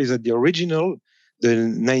simple. Is that the original, the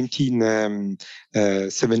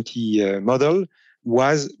 1970 model,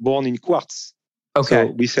 was born in quartz. Okay.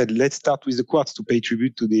 So we said, let's start with the quartz to pay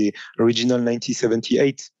tribute to the original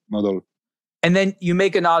 1978 model. And then you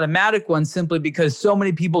make an automatic one simply because so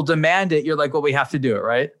many people demand it. You're like, well, we have to do it,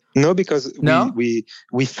 right? No, because we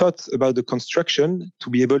thought about the construction to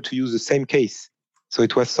be able to use the same case. So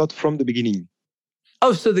it was thought from the beginning.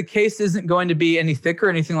 Oh, so the case isn't going to be any thicker or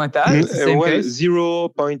anything like that? It's the same case?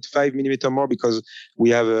 0.5 millimeter more because we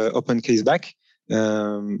have an open case back.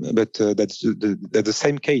 But that's the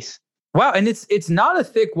same case. Wow, and it's not a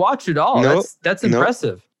thick watch at all. No, that's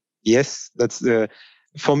impressive. No. Yes, that's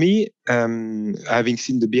for me. Having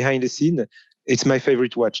seen the behind the scene, it's my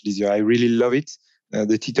favorite watch this year. I really love it.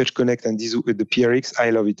 The T-Touch Connect and the PRX, I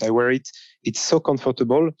love it. I wear it. It's so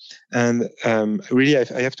comfortable, and really,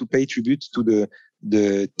 I have to pay tribute to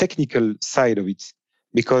the technical side of it,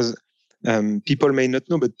 because people may not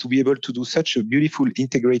know, but to be able to do such a beautiful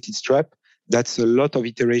integrated strap, that's a lot of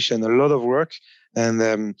iteration, a lot of work. And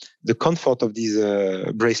the comfort of this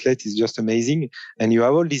bracelet is just amazing. And you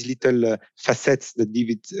have all these little facets that give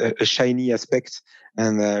it a shiny aspect,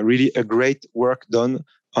 and really a great work done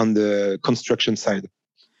on the construction side.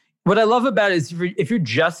 What I love about it is if you're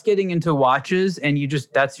just getting into watches and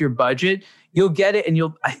that's your budget, you'll get it and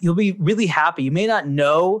you'll be really happy. You may not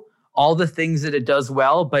know all the things that it does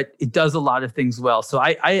well, but it does a lot of things well. So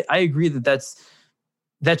I agree that's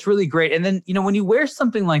really great. And then, when you wear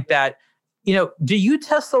something like that, do you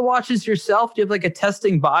test the watches yourself? Do you have like a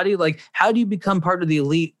testing body? Like, how do you become part of the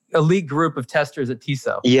elite group of testers at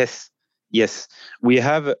Tissot? Yes. We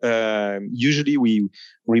have, usually we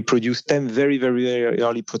produce 10 very, very, very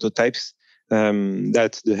early prototypes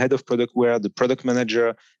that the head of product wear, the product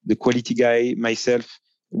manager, the quality guy, myself,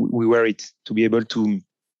 we wear it to be able to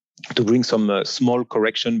bring some small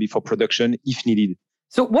correction before production if needed.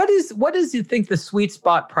 So what does you think the sweet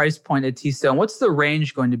spot price point at Tissot, and what's the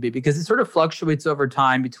range going to be? Because it sort of fluctuates over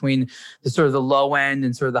time between the sort of the low end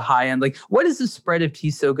and sort of the high end. Like, what is the spread of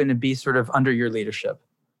Tissot going to be sort of under your leadership?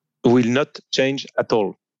 Will not change at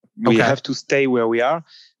all. We have to stay where we are.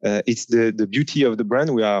 It's the beauty of the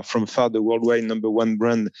brand. We are from far the worldwide number one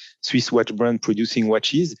brand, Swiss watch brand producing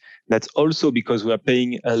watches. That's also because we are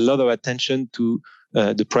paying a lot of attention to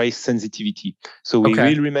the price sensitivity. So we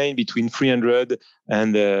will remain between 300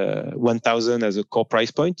 and 1,000 as a core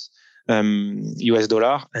price point, US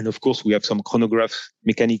dollar. And of course, we have some chronograph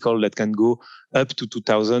mechanical that can go up to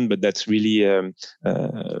 2,000, but that's really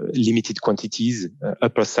limited quantities,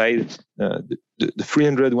 upper side. The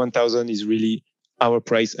 300, 1,000 is really our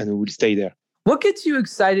price, and we will stay there. What gets you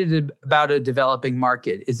excited about a developing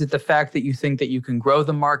market? Is it the fact that you think that you can grow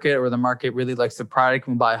the market, or the market really likes the product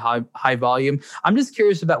and buy high volume? I'm just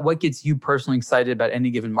curious about what gets you personally excited about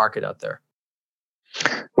any given market out there.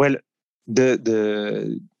 Well,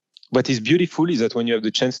 what is beautiful is that when you have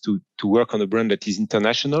the chance to work on a brand that is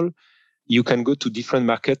international, you can go to different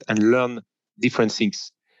markets and learn different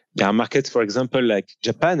things. There are markets, for example, like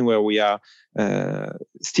Japan, where we are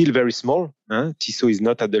still very small. Tissot is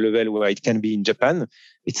not at the level where it can be in Japan.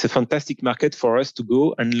 It's a fantastic market for us to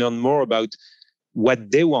go and learn more about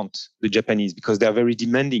what they want, the Japanese, because they are very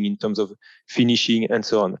demanding in terms of finishing and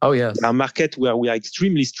so on. Oh, yes. There are markets where we are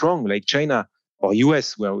extremely strong, like China or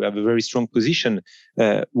US, where we have a very strong position,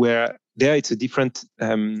 where there it's a different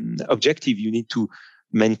objective. You need to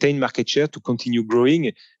maintain market share, to continue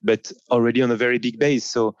growing, but already on a very big base.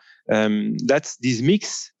 So that's this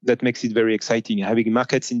mix that makes it very exciting. Having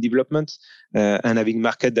markets in development and having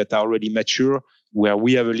markets that are already mature, where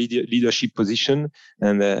we have a leadership position,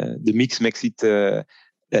 and the mix makes it a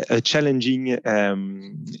challenging,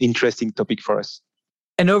 interesting topic for us.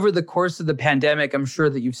 And over the course of the pandemic, I'm sure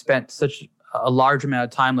that you've spent such a large amount of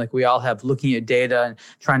time, like we all have, looking at data and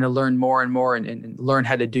trying to learn more and more and learn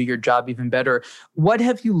how to do your job even better. What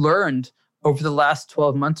have you learned over the last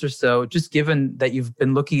 12 months or so, just given that you've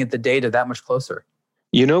been looking at the data that much closer?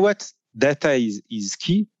 You know what? Data is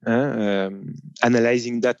key.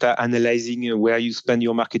 Analyzing data, analyzing where you spend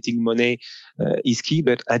your marketing money is key.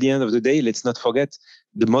 But at the end of the day, let's not forget,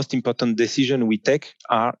 the most important decision we take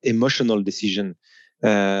are emotional decisions.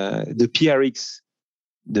 The PRX,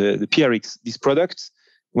 this product,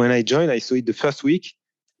 when I joined, I saw it the first week.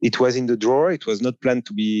 It was in the drawer. It was not planned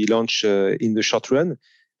to be launched in the short run.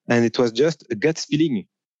 And it was just a gut feeling,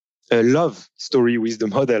 a love story with the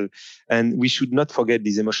model. And we should not forget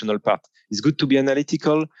this emotional part. It's good to be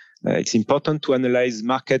analytical. It's important to analyze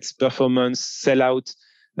markets, performance, sellout.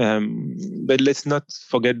 But let's not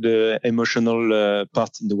forget the emotional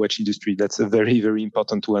part in the watch industry. That's a very, very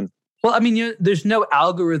important one. Well, I mean, there's no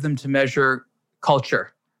algorithm to measure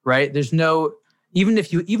culture, right? There's no, even if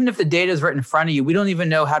the data is right in front of you, we don't even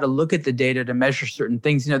know how to look at the data to measure certain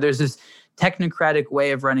things. There's this technocratic way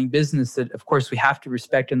of running business that, of course, we have to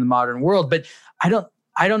respect in the modern world. But I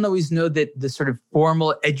don't always know that the sort of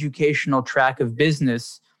formal educational track of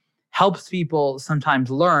business helps people sometimes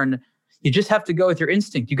learn. You just have to go with your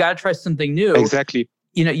instinct. You got to try something new. Exactly.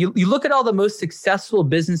 You look at all the most successful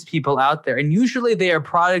business people out there, and usually they are a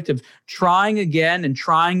product of trying again, and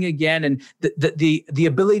the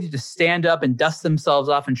ability to stand up and dust themselves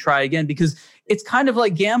off and try again, because it's kind of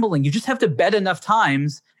like gambling. You just have to bet enough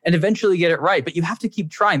times and eventually get it right, but you have to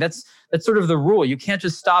keep trying. That's sort of the rule. You can't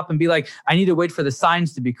just stop and be like, I need to wait for the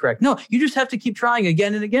signs to be correct. No, you just have to keep trying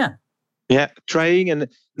again and again. Yeah, trying and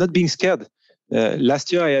not being scared.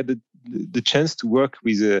 Last year, I had the chance to work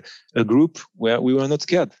with a group where we were not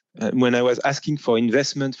scared. When I was asking for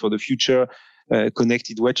investment for the future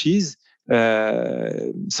connected watches,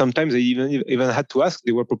 sometimes I even had to ask.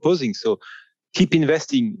 They were proposing. So keep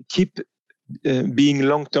investing, keep being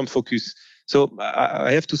long-term focused. So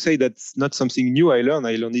I have to say that's not something new I learned.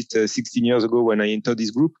 I learned it 16 years ago when I entered this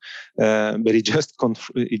group, but it just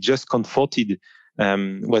comforted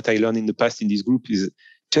what I learned in the past in this group is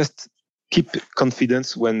just keep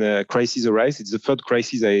confidence when crises arise. It's the third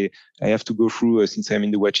crisis I have to go through since I'm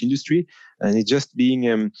in the watch industry. And it's just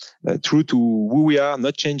being true to who we are,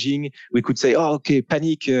 not changing. We could say, oh, okay,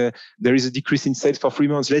 panic. There is a decrease in sales for 3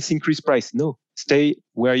 months. Let's increase price. No, stay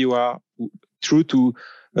where you are, true to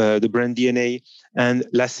the brand DNA and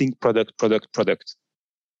lasting product.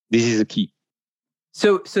 This is the key.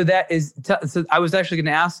 So that is, so I was actually going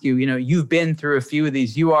to ask you, you've been through a few of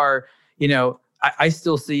these. You are, I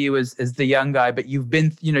still see you as the young guy, but you've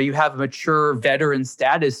been, you have mature veteran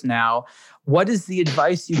status now. What is the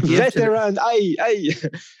advice you give? Veteran, I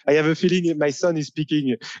have a feeling my son is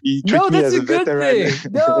speaking. He treats me as a good veteran.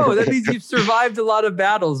 Thing. No, that means you've survived a lot of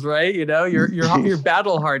battles, right? You're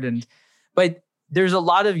battle hardened. But there's a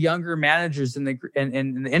lot of younger managers in the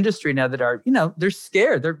industry now that are, they're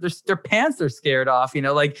scared. Their pants are scared off.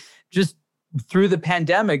 Like just through the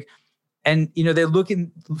pandemic. And, they're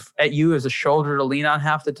looking at you as a shoulder to lean on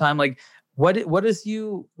half the time. Like, what's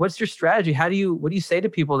your strategy? What do you say to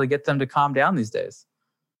people to get them to calm down these days?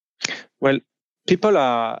 Well, people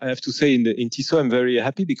are, I have to say in Tissot, I'm very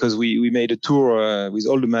happy because we made a tour with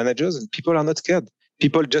all the managers and people are not scared.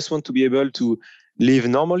 People just want to be able to live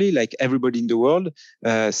normally like everybody in the world.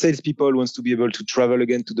 Salespeople wants to be able to travel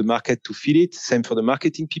again to the market to feel it. Same for the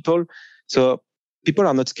marketing people. So people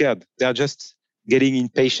are not scared. They're just getting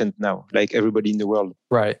impatient now, like everybody in the world.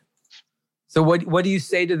 Right. So what do you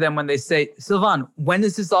say to them when they say, Sylvain, when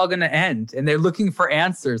is this all going to end? And they're looking for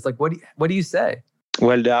answers. Like, what do you say?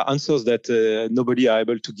 Well, there are answers that nobody are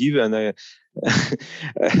able to give. And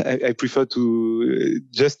I prefer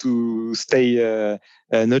to stay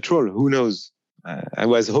neutral. Who knows? I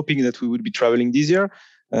was hoping that we would be traveling this year.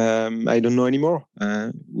 I don't know anymore.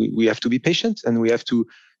 We have to be patient and we have to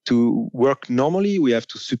work normally. We have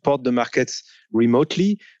to support the markets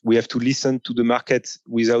remotely. We have to listen to the markets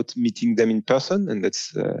without meeting them in person. And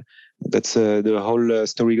that's the whole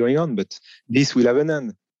story going on. But this will have an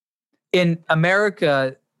end. In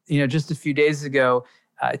America, just a few days ago,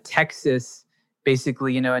 Texas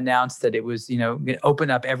basically, announced that it was, going to open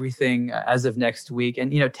up everything as of next week.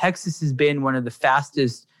 And, Texas has been one of the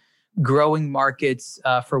fastest growing markets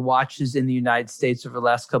for watches in the United States over the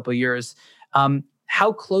last couple of years.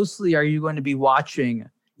 how closely are you going to be watching,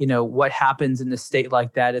 what happens in a state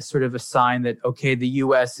like that as sort of a sign that, okay, the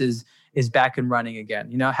US is back and running again?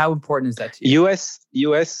 How important is that to you?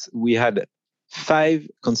 US, we had 5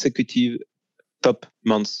 consecutive top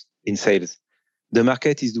months in sales. The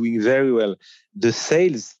market is doing very well. The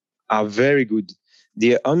sales are very good.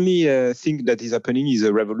 The only thing that is happening is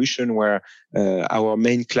a revolution where our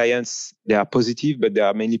main clients, they are positive, but they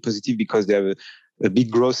are mainly positive because they have a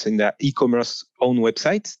big growth in their e-commerce own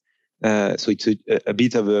websites. So it's a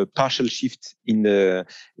bit of a partial shift in the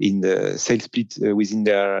sales split within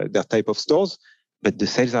their type of stores, but the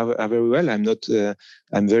sales are very well.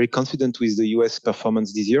 I'm very confident with the US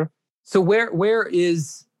performance this year. So where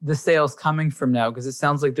is the sales coming from now? Because it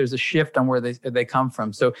sounds like there's a shift on where they come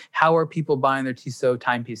from. So how are people buying their Tissot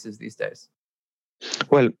timepieces these days?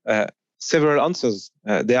 Well, several answers.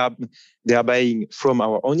 They are buying from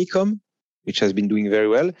our own e-com, which has been doing very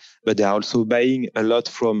well, but they are also buying a lot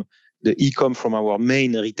from the e-com from our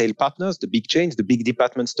main retail partners, the big chains, the big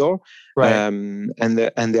department store. Right. And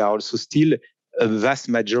they are also still a vast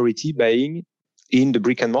majority buying in the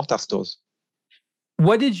brick and mortar stores.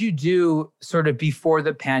 What did you do sort of before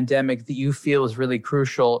the pandemic that you feel is really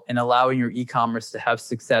crucial in allowing your e-commerce to have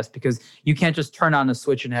success? Because you can't just turn on a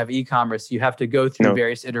switch and have e-commerce. You have to go through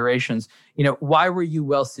various iterations. Why were you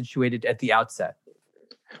well situated at the outset?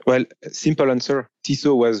 Well, simple answer.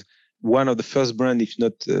 Tissot was one of the first brands, if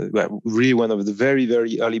not really one of the very,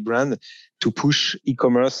 very early brands to push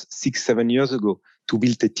e-commerce 6-7 years ago, to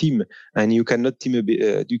build a team. And you cannot build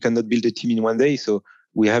a team in one day. So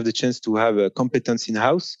we have the chance to have a competence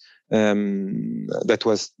in-house that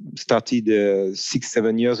was started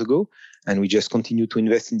 6-7 years ago. And we just continue to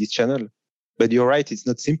invest in this channel. But you're right, it's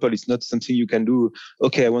not simple. It's not something you can do,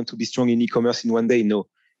 okay, I want to be strong in e-commerce in one day. No,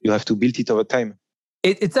 you have to build it over time.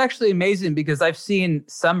 It's actually amazing because I've seen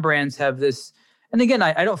some brands have this, and again,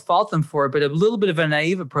 I don't fault them for it, but a little bit of a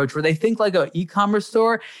naive approach where they think like an e-commerce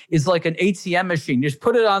store is like an ATM machine. You just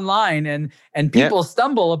put it online and people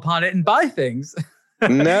stumble upon it and buy things.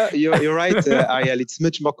 No, you're right, Ariel. It's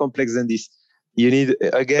much more complex than this. You need,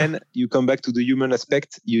 again, you come back to the human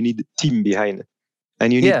aspect. You need team behind.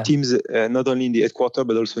 And you need teams not only in the headquarters,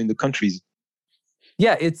 but also in the countries.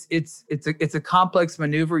 Yeah, it's a complex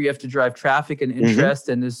maneuver. You have to drive traffic and interest,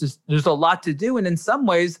 and there's a lot to do. And in some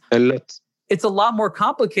ways, it's a lot more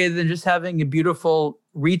complicated than just having a beautiful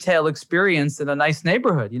retail experience in a nice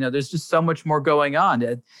neighborhood. There's just so much more going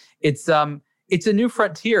on. It's a new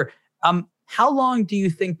frontier. How long do you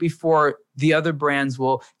think before the other brands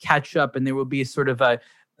will catch up and there will be sort of a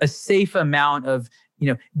safe amount of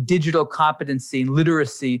digital competency and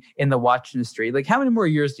literacy in the watch industry? Like, how many more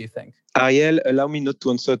years do you think? Ariel, allow me not to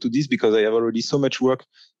answer to this because I have already so much work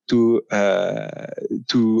to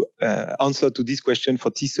answer to this question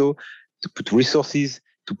for Tissot, to put resources,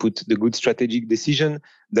 to put the good strategic decision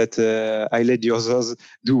that I let the others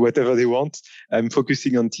do whatever they want. I'm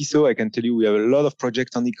focusing on Tissot. I can tell you we have a lot of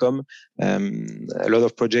projects on e-com, a lot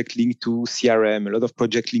of projects linked to CRM, a lot of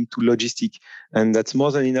projects linked to logistic. And that's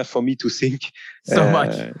more than enough for me to think. So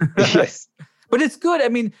much. Yes. But it's good. I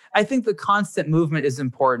mean, I think the constant movement is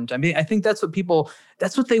important. I mean, I think that's what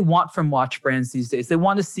they want from watch brands these days. They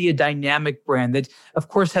want to see a dynamic brand that, of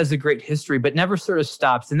course, has a great history, but never sort of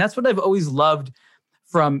stops. And that's what I've always loved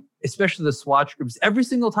from especially the Swatch groups. Every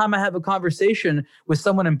single time I have a conversation with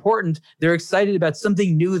someone important, they're excited about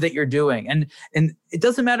something new that you're doing. And it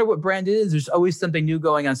doesn't matter what brand it is, there's always something new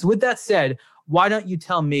going on. So with that said, why don't you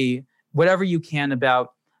tell me whatever you can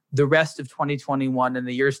about the rest of 2021 and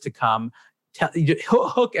the years to come?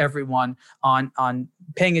 Hook everyone on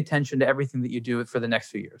paying attention to everything that you do for the next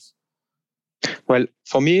few years. Well,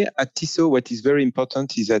 for me at Tissot, what is very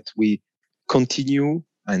important is that we continue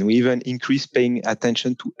and we even increase paying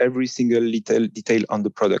attention to every single little detail on the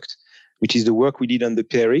product, which is the work we did on the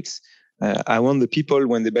PRX. I want the people,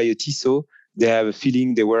 when they buy a Tissot, they have a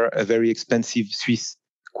feeling they were a very expensive Swiss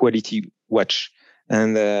quality watch.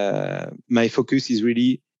 And my focus is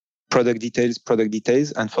really product details.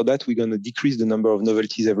 And for that, we're going to decrease the number of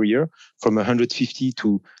novelties every year from 150 to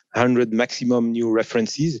 100 maximum new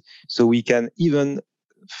references. So we can even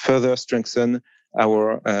further strengthen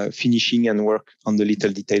our finishing and work on the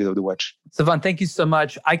little details of the watch. Stéphane, thank you so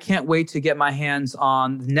much. I can't wait to get my hands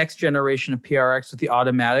on the next generation of PRX with the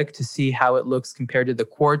automatic to see how it looks compared to the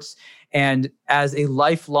quartz. And as the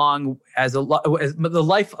life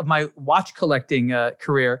of my watch collecting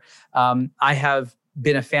career, I have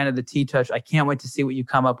been a fan of the T-Touch. I can't wait to see what you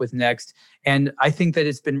come up with next. And I think that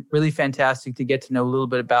it's been really fantastic to get to know a little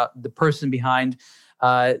bit about the person behind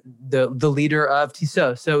the leader of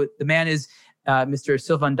Tissot. So the man is Mr.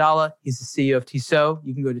 Sylvain Dalla. He's the CEO of Tissot.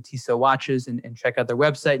 You can go to Tissot Watches and check out their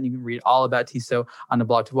website, and you can read all about Tissot on the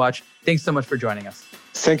blog to watch. Thanks so much for joining us.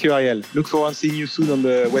 Thank you, Ariel. Look forward to seeing you soon on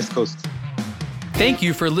the West Coast. Thank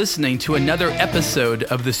you for listening to another episode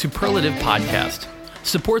of the Superlative Podcast.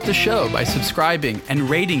 Support the show by subscribing and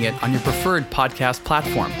rating it on your preferred podcast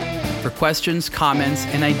platform. For questions, comments,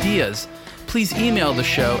 and ideas, please email the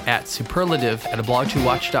show at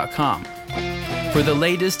superlative@ablog2watch.com. For the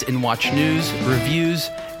latest in watch news, reviews,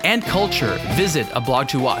 and culture, visit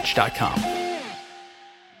ablog2watch.com.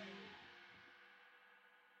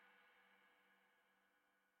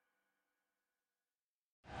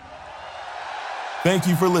 Thank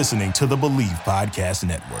you for listening to the Believe Podcast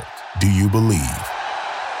Network. Do you believe?